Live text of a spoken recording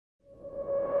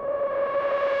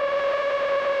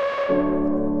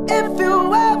If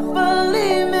you ever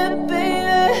leave me,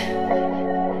 baby,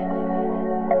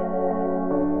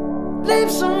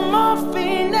 leave some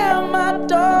morphine at my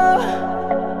door.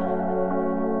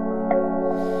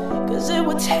 Cause it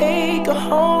would take a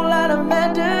whole lot of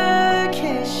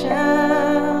medication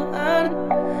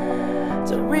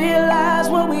to realize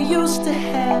what we used to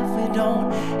have, we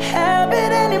don't have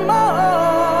it anymore.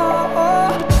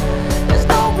 There's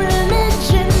no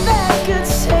religion that could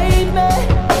save me.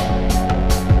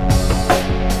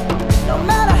 No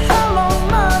matter how long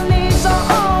my knees are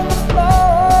on the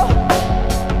floor.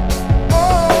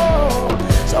 Oh,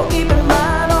 so keep in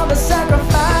mind all the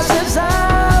sacrifices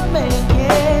I'm making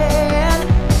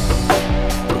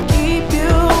to keep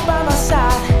you by my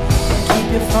side and keep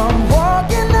you from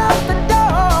walking out the door.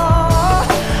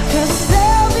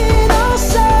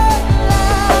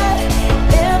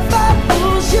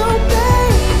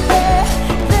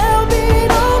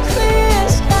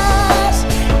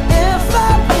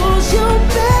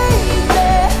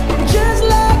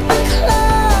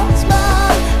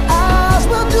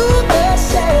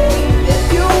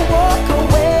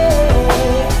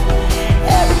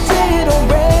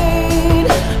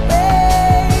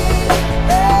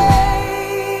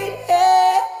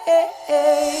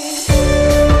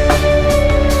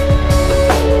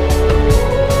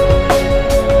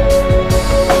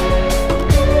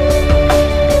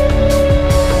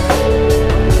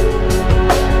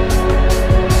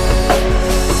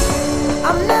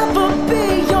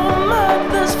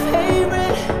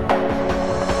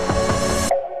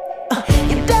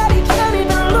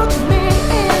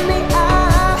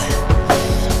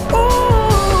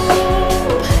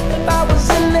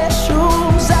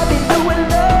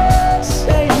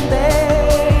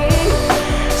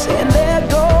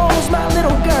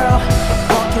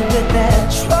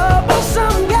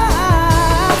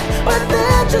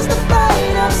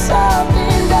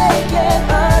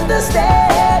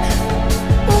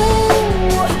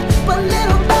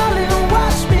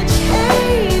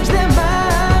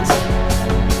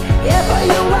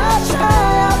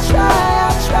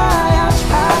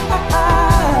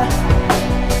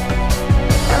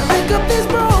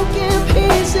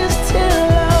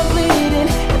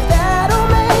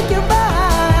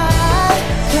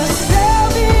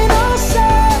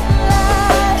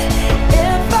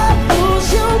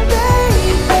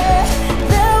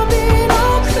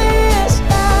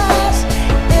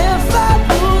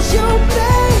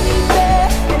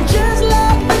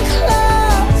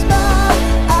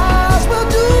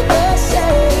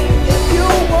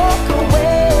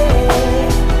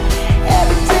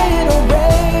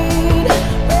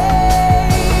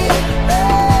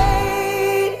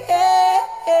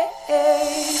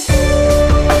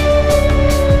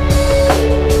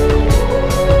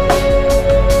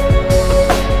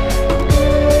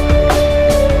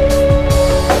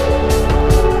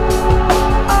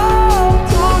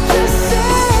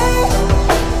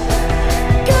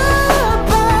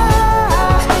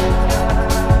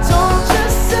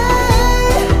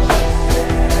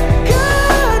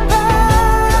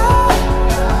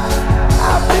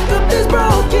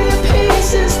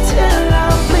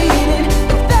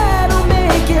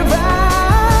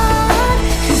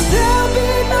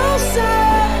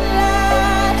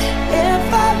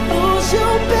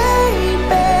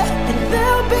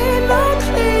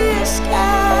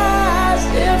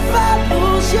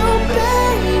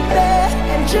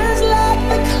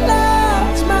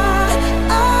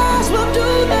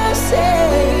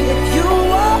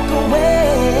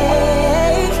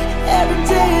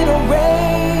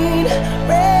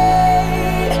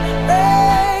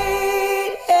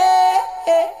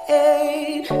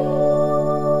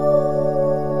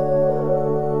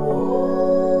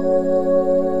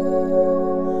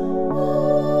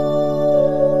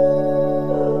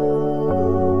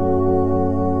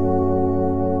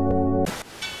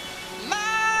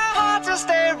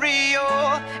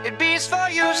 It beats for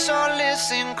you, so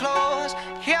listen close.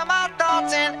 Hear my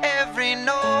thoughts in every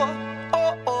note.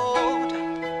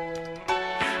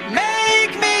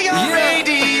 Make me your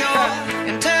radio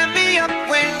and turn me up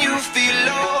when you feel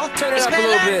low. Turn it this up a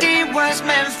little bit. melody was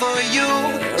meant for you.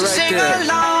 So sing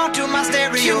along to my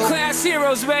stereo. Class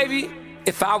heroes, baby.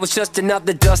 If I was just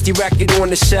another dusty record on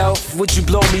the shelf, would you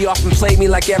blow me off and play me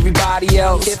like everybody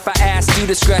else? If I asked you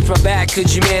to scratch my back,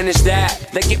 could you manage that?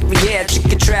 Like if we had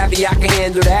chicken Travie, I can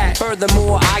handle that.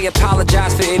 Furthermore, I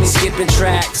apologize for any skipping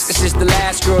tracks. It's just the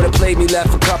last girl that played me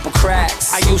left a couple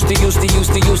cracks. I used to,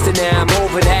 now I'm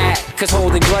over that. Cause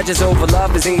holding grudges over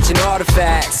love is ancient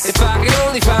artifacts. If I could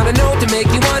only find a note to make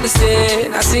you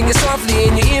understand, I sing it softly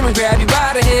in your ear and grab you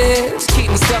by the hands.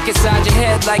 Keep me stuck inside your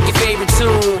head like your favorite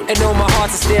tune. And know my heart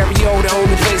heart's a stereo, the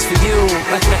only place for you.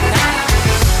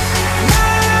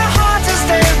 My heart's a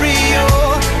stereo,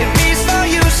 it beats for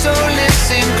you, so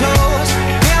listen close.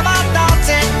 Hear my thoughts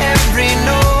in every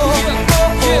note.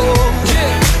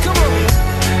 Come on.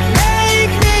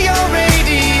 Make me your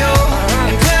radio,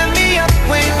 and turn me up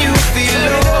when you feel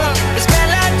low. This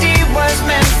melody was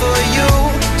meant for you,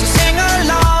 so sing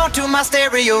along to my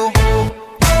stereo.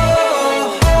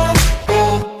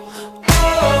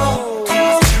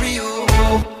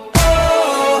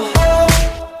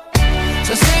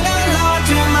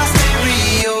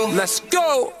 Let's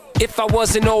go! If I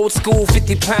was an old school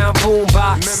 50-pound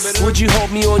boombox, would you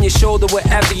hold me on your shoulder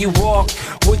wherever you walk?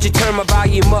 Would you turn my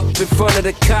volume up in front of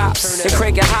the cops and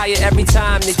crank it higher every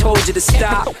time they told you to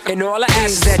stop? And all I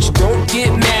ask is that you don't get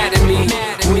mad at me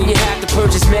when you have to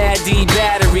purchase Mad D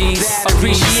batteries.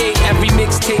 Appreciate every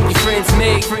mixtape your friends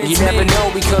make. You never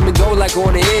know, we come and go like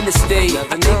on the interstate.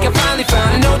 I think I finally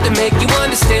found a note to make you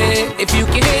understand. If you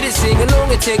can hit it, sing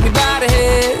along and take me by the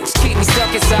hand. Just keep me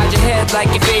stuck inside your head like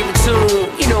your favorite tune.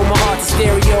 You know my heart's a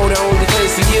stereo, the only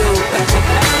place for you.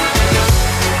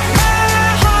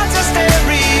 My heart's a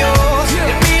stereo,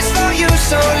 it beats for you,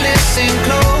 so listen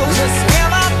close. Hear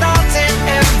my thoughts in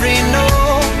every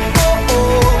note.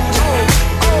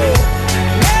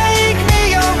 Make me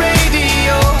your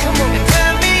radio, and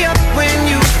turn me up when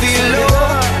you feel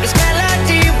low. This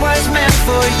melody was meant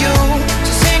for you,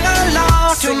 so sing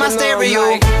along to my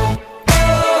stereo.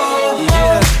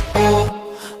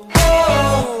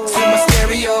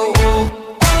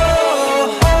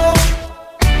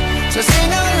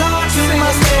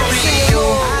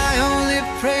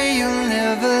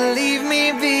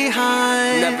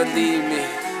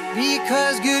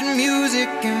 Because good music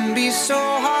can be so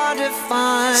hard to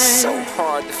find. So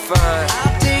hard to find.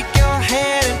 I'll take your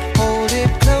hand and hold it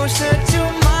closer to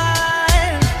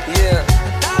mine. Yeah.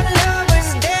 Our love was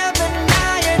there, but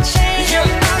now you're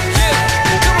changing my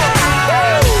mind. Come on.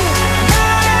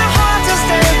 My heart's a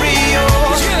stereo,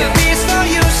 it beats for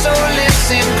you, so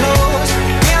listen close.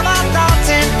 Hear my thoughts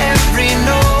in every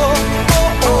note.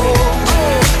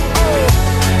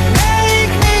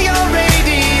 Make me your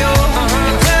radio,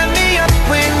 and turn me up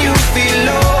when you feel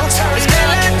low. This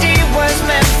melody was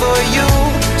meant for you,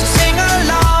 so sing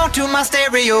along to my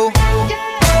stereo.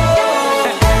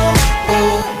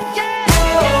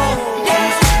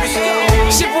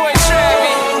 It's your boy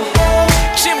Travis,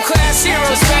 Gym Class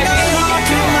Heroes, Sing baby. along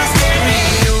to my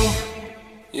stereo.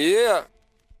 Yeah.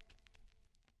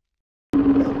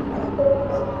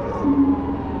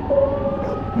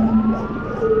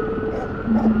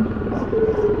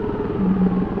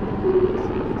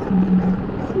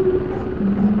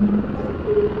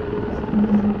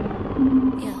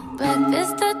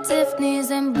 Breakfast at Tiffany's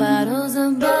and bottles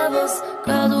of bubbles.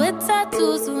 Girls with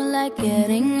tattoos who like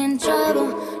getting in trouble.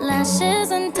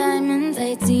 Lashes and diamonds,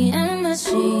 ATM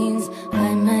machines.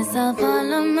 Buy myself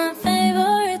all of my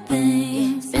favorite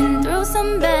things. Been through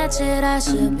some bad shit, I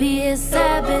should be a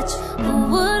savage. Who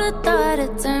would've thought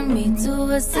it turned me to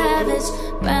a savage?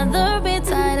 Rather be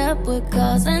tied up with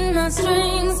calls and not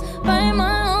strings. Write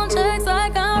my own checks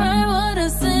like I write what I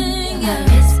sing. My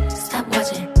wrist, stop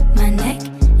watching. My neck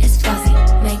is flossy.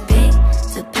 Make big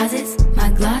deposits. My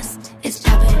gloss is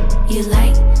popping. You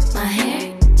like my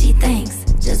hair? Gee, thanks.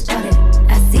 Just bought it.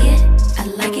 I see it. I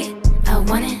like it. I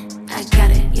want it. I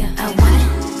got it. Yeah, I want it.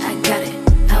 I got it.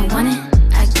 I want it.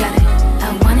 I got it. I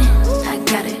want it. I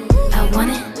got it. I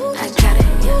want it. I got it.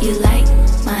 Yeah. You like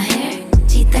my hair?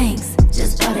 Gee, thanks.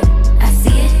 Just bought it. I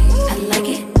see it. I like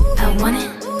it. I want it.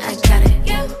 I got it.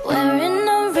 Yeah. Wearing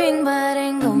a ring, but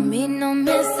ain't gon' be no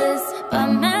misses. But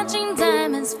matching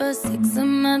diamonds for 6 of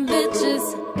my bitches.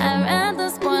 I'd rather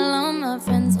spoil all my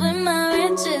friends with my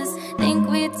riches. Think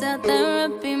retail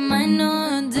therapy, my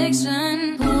no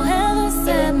addiction. Whoever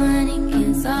said money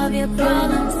can't solve your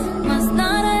problems must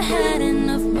not have had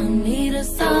enough money to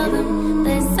solve them.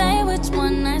 They say which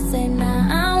one, I say nah,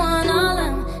 I want all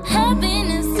them.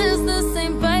 Happiness is the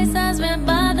same price as red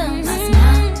bottoms. My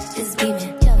smile is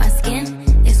beaming, my skin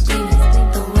is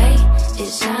gleaming. The way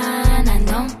it shine, I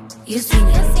know you've seen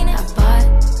it. I bought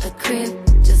a crib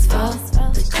just for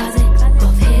the closet,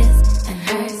 both his and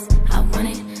hers. I want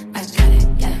it, I got it.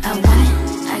 Yeah, I want it,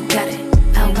 I got it.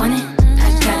 I want it, I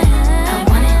got it. I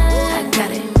want it, I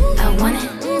got it. I want it,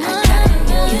 I got it.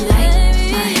 You like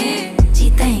my hair?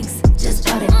 Gee, thanks. Just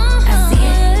bought it. I see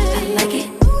it, I like it.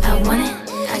 I want it,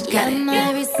 I got it.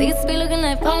 My receipts be looking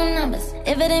like phone numbers.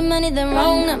 If it ain't money, then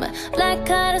wrong number. Black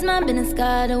card is my business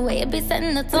card. The way it be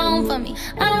setting the tone for me.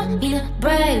 I don't need a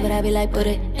brag, but I be like, put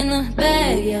it in the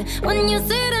bag, yeah. When you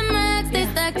see the max, they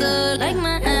stacked up like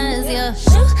my ass, yeah.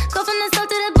 Go from the south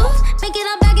to the booth, make it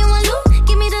all back in one loop.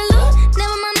 Give me the loot, never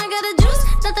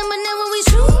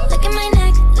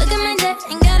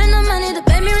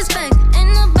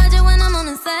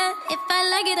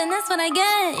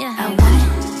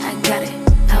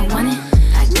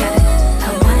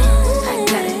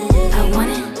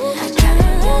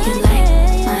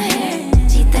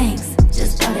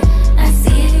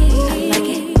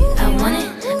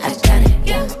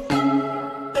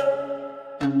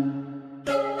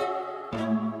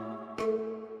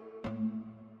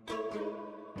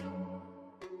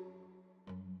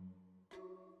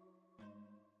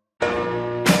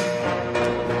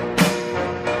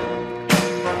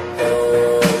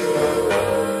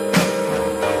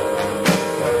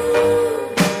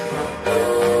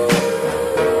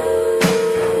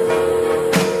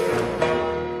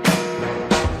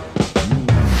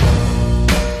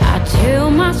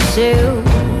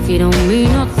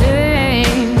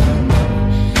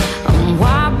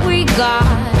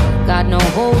got no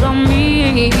hold on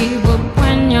me. But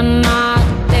when you're not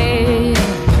there,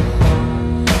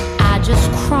 I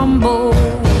just crumble.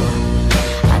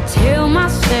 I tell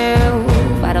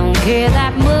myself I don't care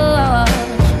that much,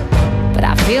 but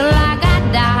I feel like I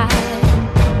die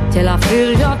till I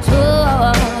feel your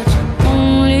touch.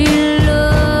 Only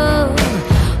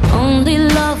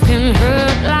love can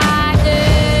hurt like this.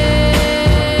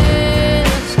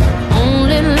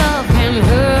 Only love can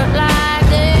hurt like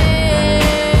this.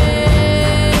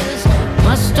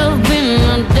 Must have been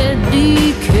a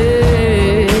deadly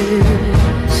kiss.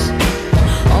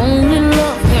 Only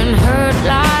love can hurt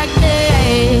like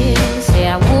this. Say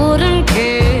I wouldn't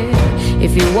care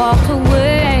if you walked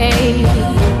away,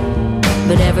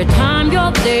 but every time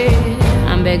you're there,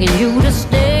 I'm begging you to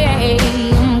stay.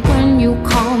 When you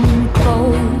come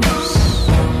close,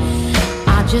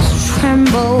 I just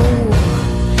tremble.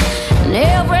 And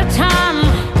every time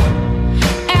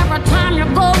you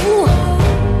go,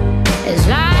 it's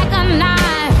like a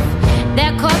knife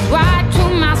that cuts right to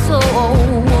my soul.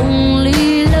 Only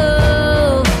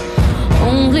love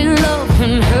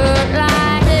can hurt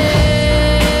like this.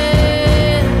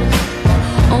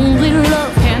 Only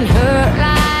love can hurt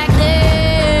like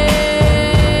this.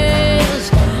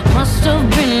 Must have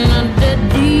been a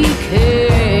deadly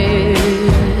kiss.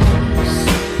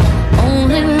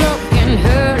 Only love can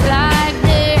hurt like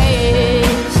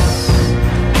this.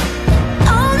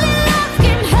 Only love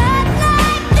can hurt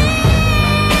like this.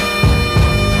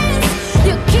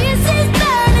 Your kiss is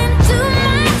burning to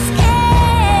my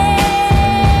skin.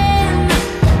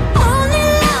 Only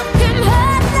love can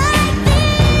hurt like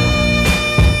this.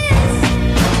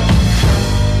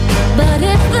 But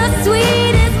it's the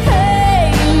sweetest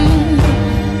pain,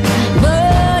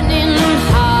 burning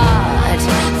hot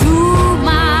through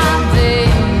my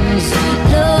veins.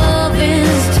 Love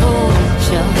is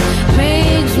torture,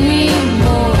 makes me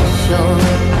more sure.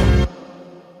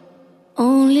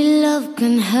 Only love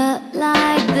can hurt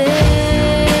like this.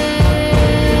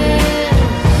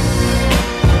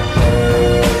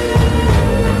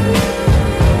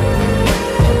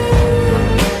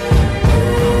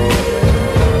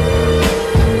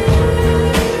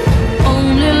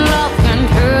 Only love can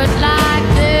hurt like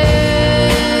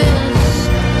this.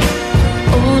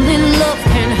 Only love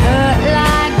can hurt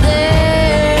like this.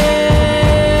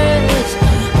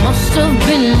 Must have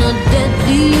been a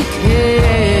deadly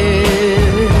kiss.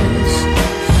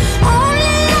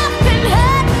 Only love can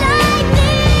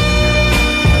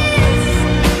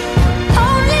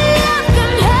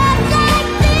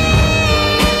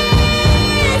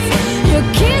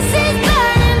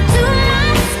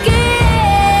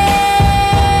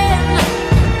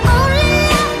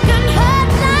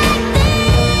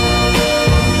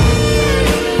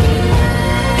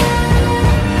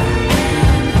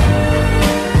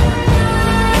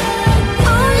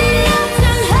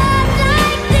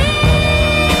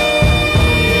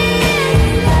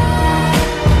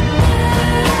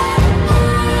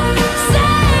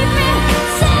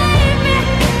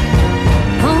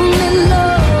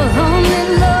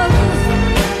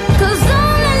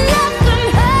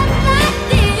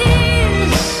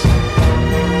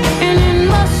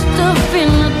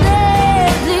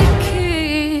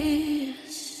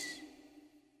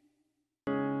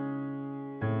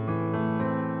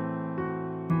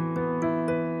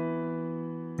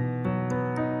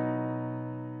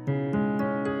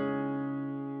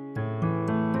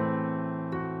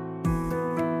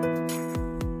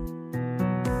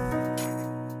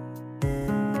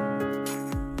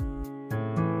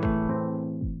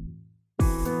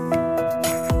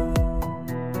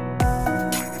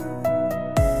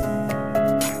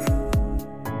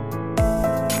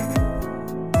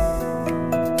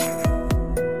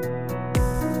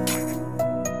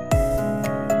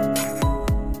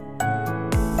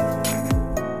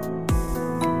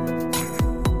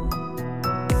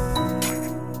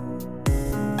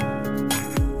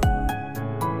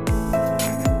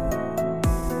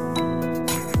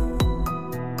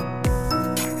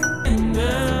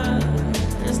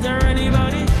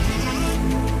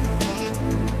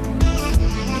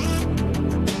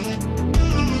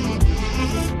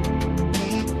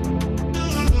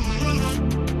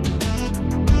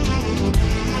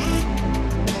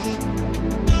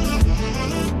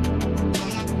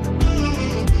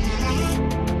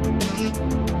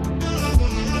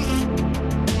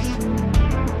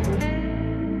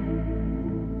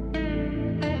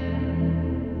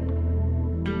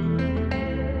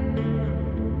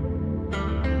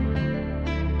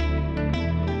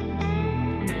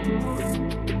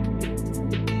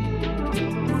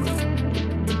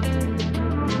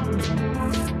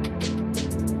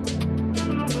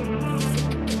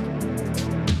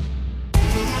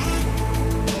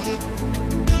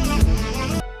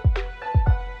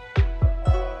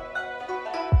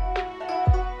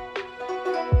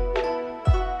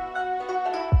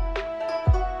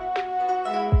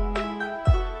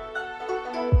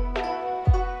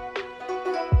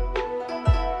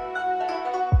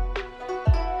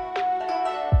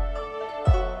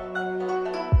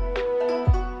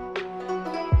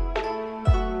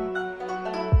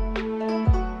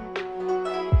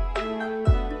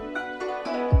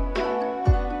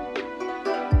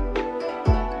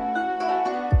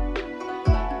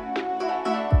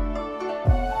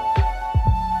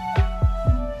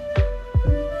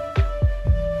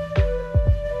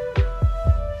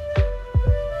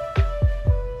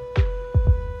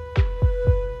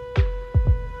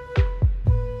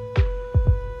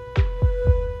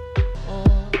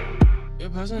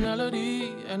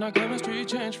and our chemistry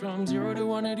changed from 0 to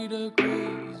 180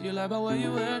 degrees. You lie about where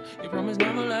you at, you promise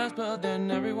never last, but then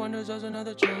everyone deserves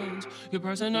another chance. Your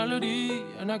personality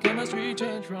and our chemistry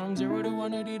changed from 0 to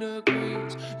 180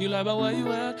 degrees. You lie about where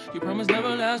you at, you promise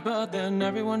never last, but then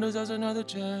everyone deserves another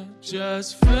chance.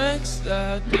 Just fix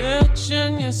that glitch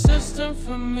in your system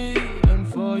for me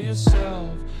and for yourself.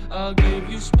 I'll give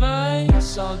you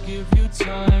space, I'll give you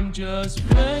time. Just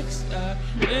fix that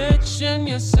glitch in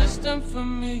your system for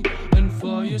me and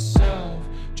for yourself.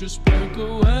 Just break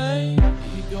away,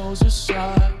 he goes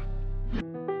aside.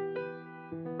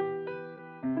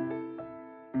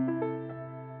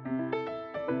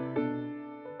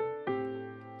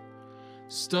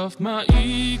 Stuffed my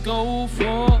ego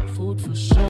for food for soul.